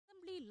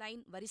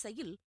Line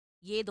வரிசையில்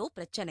ஏதோ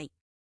பிரச்சனை.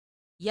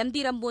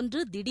 யந்திரம் ஒன்று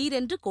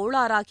திடீரென்று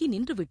கோளாறாகி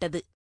நின்றுவிட்டது.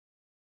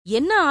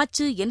 என்ன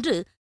ஆச்சு என்று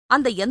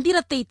அந்த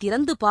யந்திரத்தை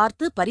திறந்து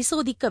பார்த்து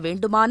பரிசோதிக்க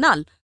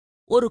வேண்டுமானால்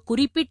ஒரு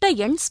குறிப்பிட்ட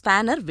எண்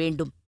ஸ்பேனர்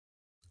வேண்டும்.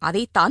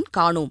 அதைத்தான்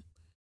காணோம்.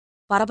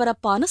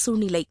 பரபரப்பான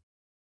சூழ்நிலை.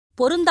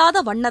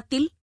 பொருந்தாத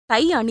வண்ணத்தில்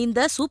டை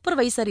அணிந்த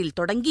சூப்பர்வைசரில்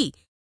தொடங்கி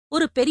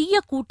ஒரு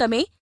பெரிய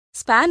கூட்டமே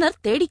ஸ்பேனர்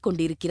தேடிக்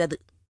கொண்டிருக்கிறது.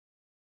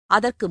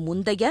 அதற்கு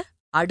முந்தைய,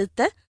 அடுத்த,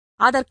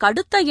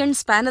 அதற்கடுத்த எண்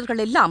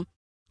ஸ்பேனர்களெல்லாம்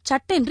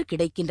சட்டென்று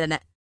கிடைக்கின்றன.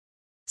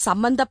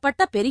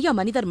 சம்பந்தப்பட்ட பெரிய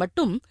மனிதர்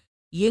மட்டும்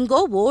எங்கோ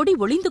ஓடி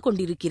ஒளிந்து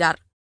கொண்டிருக்கிறார்.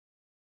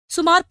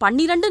 சுமார்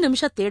 12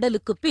 நிமிஷ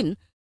தேடலுக்குப் பின்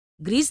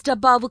கிரீஸ்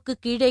டப்பாவுக்கு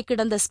கீழே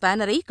கிடந்த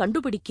ஸ்பேனரை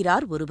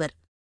கண்டுபிடிக்கிறார் ஒருவர்.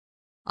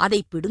 அதை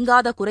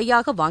பிடுங்காத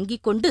குறையாக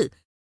வாங்கிக் கொண்டு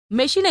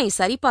மெஷினை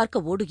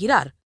சரிபார்க்க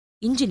ஓடுகிறார்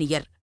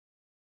இன்ஜினியர்.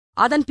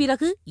 அதன்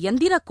பிறகு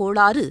எந்திரக்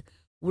கோளாறு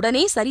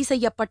உடனே சரி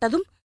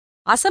செய்யப்பட்டதும்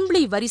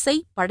அசெம்பிளி வரிசை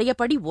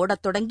பழையபடி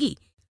ஓடத் தொடங்கி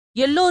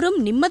எல்லோரும்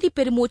நிம்மதி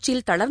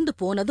பெருமூச்சில் தளர்ந்து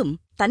போனதும்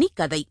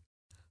தனிக்கதை.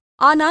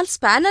 ஆனால்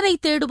ஸ்பேனரை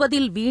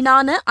தேடுவதில்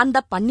வீணான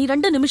அந்த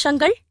 12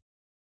 நிமிஷங்கள்?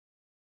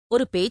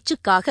 ஒரு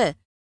பேச்சுக்காக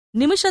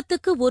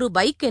நிமிஷத்துக்கு ஒரு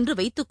பைக் என்று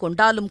வைத்துக்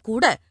கொண்டாலும்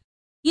கூட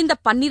இந்த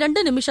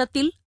 12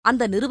 நிமிஷத்தில்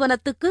அந்த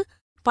நிறுவனத்துக்கு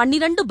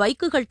 12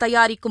 பைக்குகள்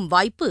தயாரிக்கும்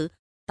வாய்ப்பு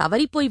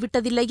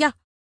தவறிப்போய்விட்டதில்லையா?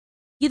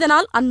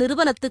 இதனால்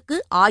அந்நிறுவனத்துக்கு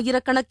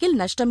ஆயிரக்கணக்கில்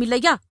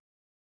நஷ்டமில்லையா?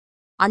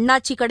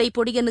 அண்ணாச்சி கடை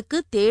பொடியனுக்கு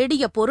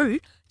தேடிய பொருள்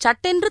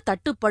சட்டென்று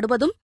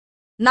தட்டுப்படுவதும்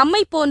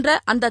நம்மைப் போன்ற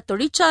அந்த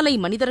தொழிற்சாலை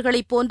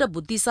மனிதர்களைப் போன்ற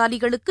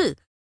புத்திசாலிகளுக்கு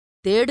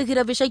தேடுகிற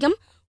விஷயம்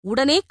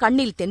உடனே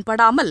கண்ணில்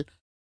தென்படாமல்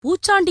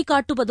பூச்சாண்டி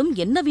காட்டுவதும்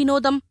என்ன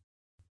வினோதம்?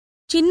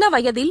 சின்ன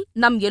வயதில்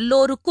நம்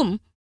எல்லோருக்கும்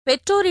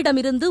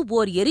பெற்றோரிடமிருந்து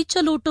ஓர்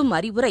எரிச்சலூட்டும்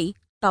அறிவுரை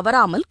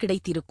தவறாமல்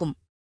கிடைத்திருக்கும்.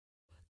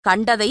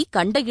 கண்டதை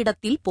கண்ட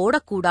இடத்தில்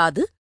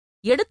போடக்கூடாது,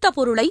 எடுத்த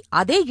பொருளை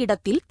அதே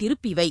இடத்தில்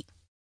திருப்பி வை.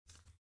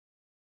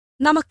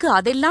 நமக்கு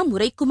அதெல்லாம்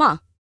உரைக்குமா?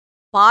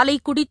 பாலை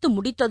குடித்து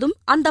முடித்ததும்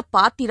அந்த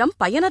பாத்திரம்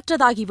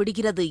பயனற்றதாகி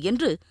விடுகிறது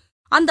என்று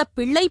அந்த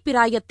பிள்ளை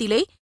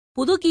பிராயத்திலே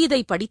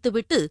புதுகீதை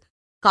படித்துவிட்டு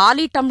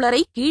காலி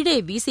டம்ளரை கீழே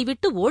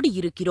வீசிவிட்டு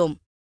ஓடியிருக்கிறோம்.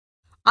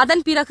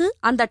 அதன் பிறகு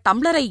அந்த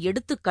டம்ளரை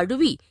எடுத்துக்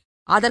கழுவி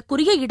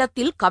அதற்குரிய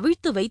இடத்தில்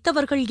கவிழ்த்து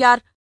வைத்தவர்கள்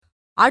யார்?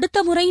 அடுத்த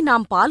முறை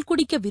நாம் பால்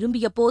குடிக்க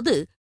விரும்பிய போது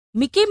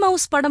மிக்கி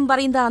மவுஸ் படம்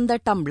வரைந்த அந்த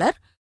டம்ளர்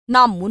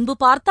நாம் முன்பு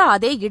பார்த்த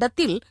அதே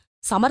இடத்தில்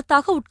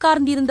சமர்த்தாக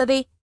உட்கார்ந்திருந்ததே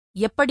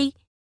எப்படி?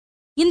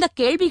 இந்த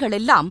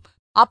கேள்விகளெல்லாம்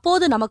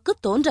அப்போது நமக்கு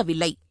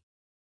தோன்றவில்லை.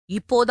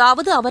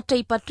 இப்போதாவது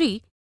அவற்றைப் பற்றி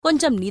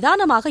கொஞ்சம்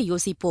நிதானமாக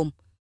யோசிப்போம்.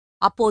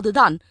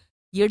 அப்போதுதான்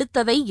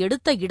எடுத்ததை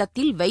எடுத்த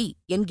இடத்தில் வை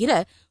என்கிற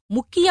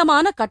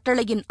முக்கியமான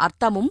கட்டளையின்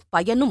அர்த்தமும்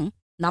பயனும்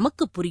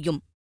நமக்குப் புரியும்.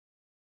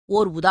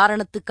 ஓர்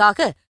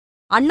உதாரணத்துக்காக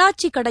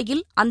அண்ணாச்சி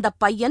கடையில் அந்த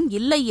பையன்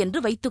இல்லை என்று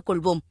வைத்துக்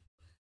கொள்வோம்.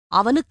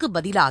 அவனுக்கு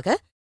பதிலாக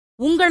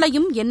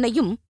உங்களையும்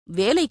என்னையும்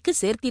வேலைக்கு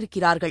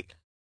சேர்த்திருக்கிறார்கள்.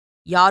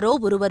 யாரோ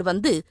ஒருவர்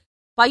வந்து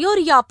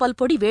பயோரியா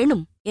பல்பொடி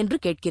வேணும் என்று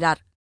கேட்கிறார்.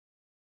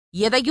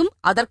 எதையும்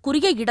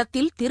அதற்குரிய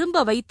இடத்தில்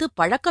திரும்ப வைத்து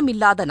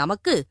பழக்கமில்லாத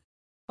நமக்கு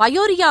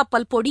பயோரியா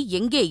பல்பொடி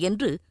எங்கே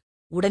என்று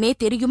உடனே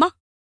தெரியுமா?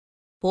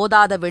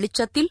 போதாத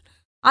வெளிச்சத்தில்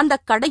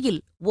அந்தக் கடையில்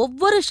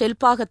ஒவ்வொரு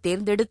ஷெல்பாக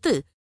தேர்ந்தெடுத்து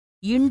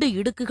இண்டு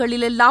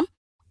இடுக்குகளிலெல்லாம்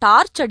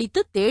டார்ச்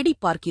அடித்து தேடிப்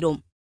பார்க்கிறோம்.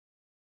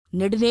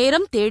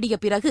 நெடுநேரம் தேடிய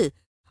பிறகு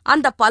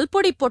அந்த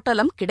பல்பொடி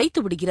பொட்டலம் கிடைத்து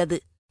விடுகிறது.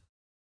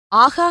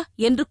 ஆகா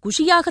என்று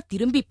குஷியாக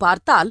திரும்பிப்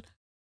பார்த்தால்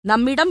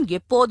நம்மிடம்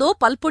எப்போதோ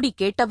பல்பொடி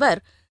கேட்டவர்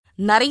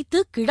நரைத்து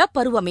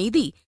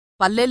கிழப்பருவமெய்தி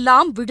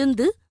பல்லெல்லாம்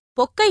விழுந்து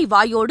பொக்கை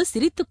வாயோடு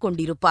சிரித்துக்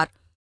கொண்டிருப்பார்.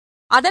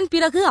 அதன்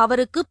பிறகு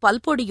அவருக்கு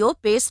பல்பொடியோ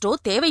பேஸ்டோ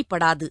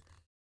தேவைப்படாது.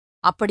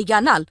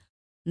 அப்படியானால்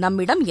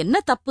நம்மிடம் என்ன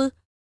தப்பு?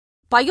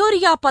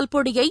 பயோரியா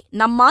பல்பொடியை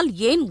நம்மால்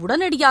ஏன்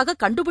உடனடியாக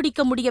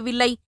கண்டுபிடிக்க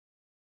முடியவில்லை?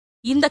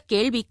 இந்தக்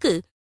கேள்விக்கு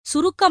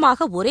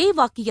சுருக்கமாக ஒரே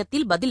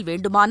வாக்கியத்தில் பதில்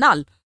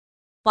வேண்டுமானால்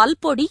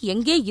பல்பொடி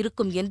எங்கே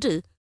இருக்கும் என்று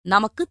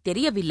நமக்கு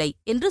தெரியவில்லை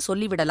என்று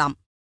சொல்லிவிடலாம்.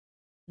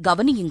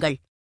 கவனியுங்கள்,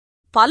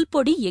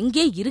 பல்பொடி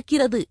எங்கே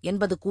இருக்கிறது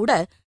என்பது கூட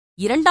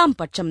இரண்டாம்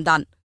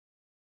பட்சம்தான்.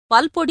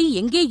 பல்பொடி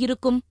எங்கே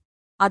இருக்கும்,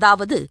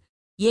 அதாவது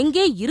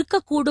எங்கே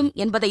இருக்கக்கூடும்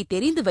என்பதை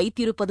தெரிந்து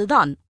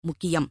வைத்திருப்பதுதான்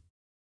முக்கியம்.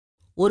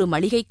 ஒரு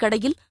மளிகைக்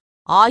கடையில்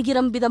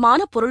 1000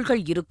 விதமான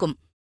பொருள்கள் இருக்கும்.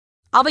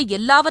 அவை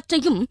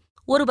எல்லாவற்றையும்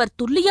ஒருவர்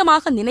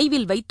துல்லியமாக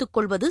நினைவில் வைத்துக்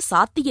கொள்வது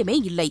சாத்தியமே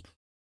இல்லை.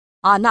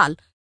 ஆனால்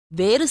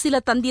வேறு சில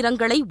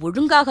தந்திரங்களை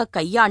ஒழுங்காக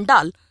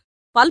கையாண்டால்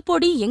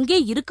பல்பொடி எங்கே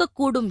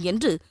இருக்கக்கூடும்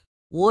என்று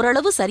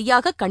ஓரளவு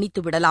சரியாக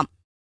கணித்துவிடலாம்.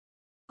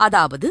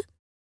 அதாவது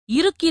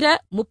இருக்கிற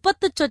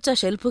 30 சொச்ச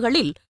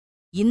ஷெல்ஃபுகளில்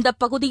இந்தப்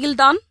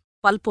பகுதியில்தான்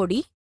பல்பொடி,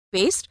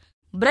 பேஸ்ட்,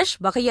 பிரஷ்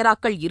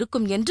வகையறாக்கள்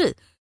இருக்கும் என்று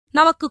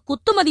நமக்கு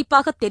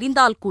குத்துமதிப்பாக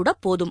தெரிந்தால் கூட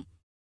போதும்.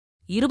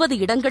 20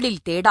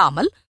 இடங்களில்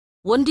தேடாமல்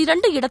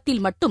 1-2 இடத்தில்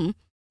மட்டும்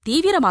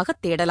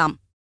தீவிரமாகத் தேடலாம்.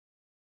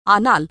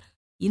 ஆனால்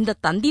இந்த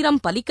தந்திரம்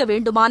பலிக்க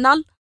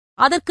வேண்டுமானால்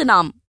அதற்கு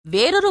நாம்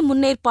வேறொரு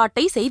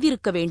முன்னேற்பாட்டை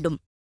செய்திருக்க வேண்டும்.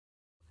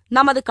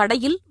 நமது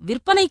கடையில்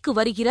விற்பனைக்கு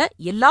வருகிற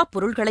எல்லா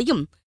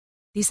பொருள்களையும்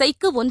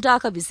திசைக்கு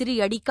ஒன்றாக விசிறி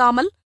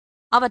அடிக்காமல்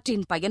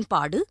அவற்றின்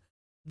பயன்பாடு,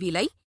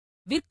 விலை,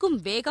 விற்கும்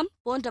வேகம்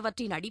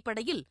போன்றவற்றின்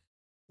அடிப்படையில்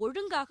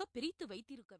ஒழுங்காக பிரித்து வைத்திருக்க வேண்டும்.